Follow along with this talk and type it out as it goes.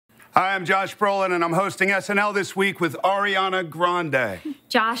Hi, I'm Josh Brolin, and I'm hosting SNL this week with Ariana Grande.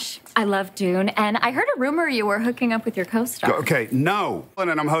 Josh, I love Dune, and I heard a rumor you were hooking up with your co-star. Okay, no. And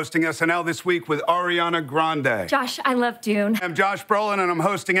I'm hosting SNL this week with Ariana Grande. Josh, I love Dune. I'm Josh Brolin, and I'm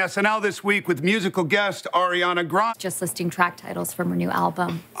hosting SNL this week with musical guest Ariana Grande. Just listing track titles from her new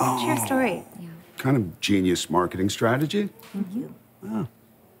album. Oh, True story. Yeah. Kind of genius marketing strategy. Thank you. Oh.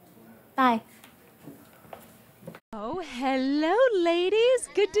 Bye. Oh, hello, ladies.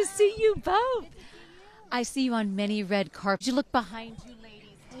 Good to see you both. I see you on many red carpets. You look behind you,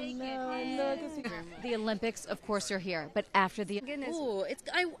 ladies. Take it. The Olympics, of course, are here, but after the Oh, it's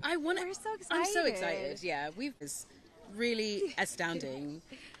I want to. We're so I'm so excited. excited. Yeah, it's really astounding.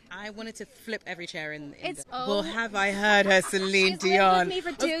 I wanted to flip every chair in Well, have I heard her, Celine Dion? She's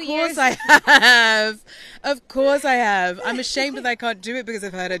lived with me for 2 Of years. course I have. Of course I have. I'm ashamed that I can't do it because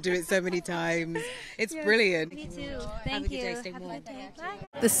I've heard her do it so many times. It's brilliant. Me too. Have Thank a good you. day. Stay Have a warm. good day. Bye.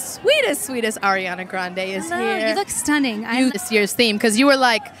 The sweetest Ariana Grande is Hello, here. you look stunning. This year's theme, because you were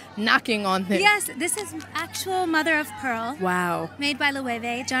like knocking on this. Yes, this is actual Mother of Pearl. Wow. Made by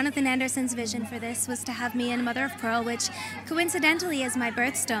Loewe. Jonathan Anderson's vision for this was to have me in Mother of Pearl, which coincidentally is my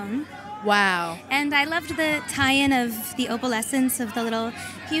birthstone. Wow. And I loved the tie-in of the opalescence of the little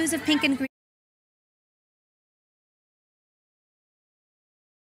hues of pink and green.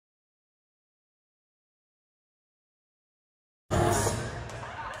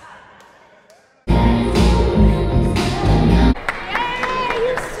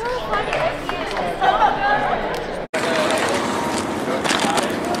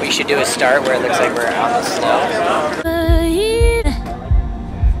 We should do a start where it looks like we're on the snow.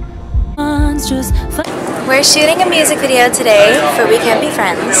 We're shooting a music video today for We Can't Be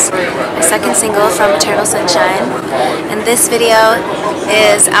Friends, our second single from Eternal Sunshine, and this video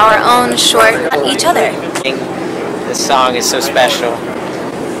is our own short on each other. This song is so special,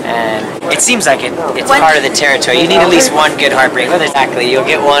 and it seems like it's part of the territory. You need at least one good heartbreak. Not exactly, you'll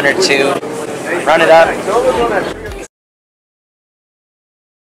get one or two. Run it up.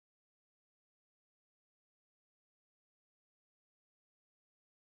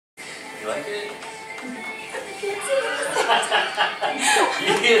 You like it?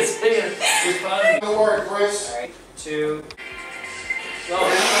 You can't sing it. It's fun. Good work, Chris. Alright, 2. Go.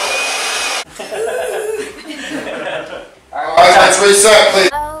 Alright, let's reset, please.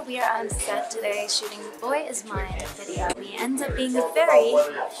 Hello, we are on set today shooting The Boy Is Mine video. We ends up being the very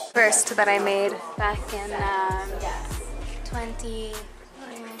first that I made back in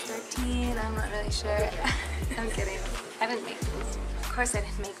 2013. I'm not really sure. I'm kidding. I didn't make them. Of course I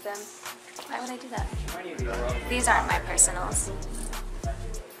didn't make them. Why would I do that? These aren't my personals.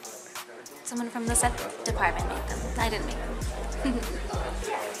 Someone from the set department made them. I didn't make them.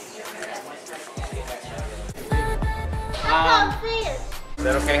 Is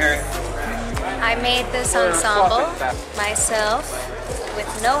that okay, Harry? I made this ensemble myself with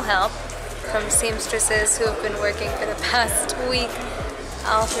no help from seamstresses who have been working for the past week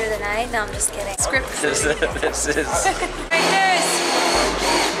all through the night. No, I'm just kidding. Script. This is. Characters.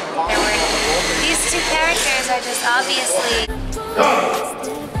 These two characters are just obviously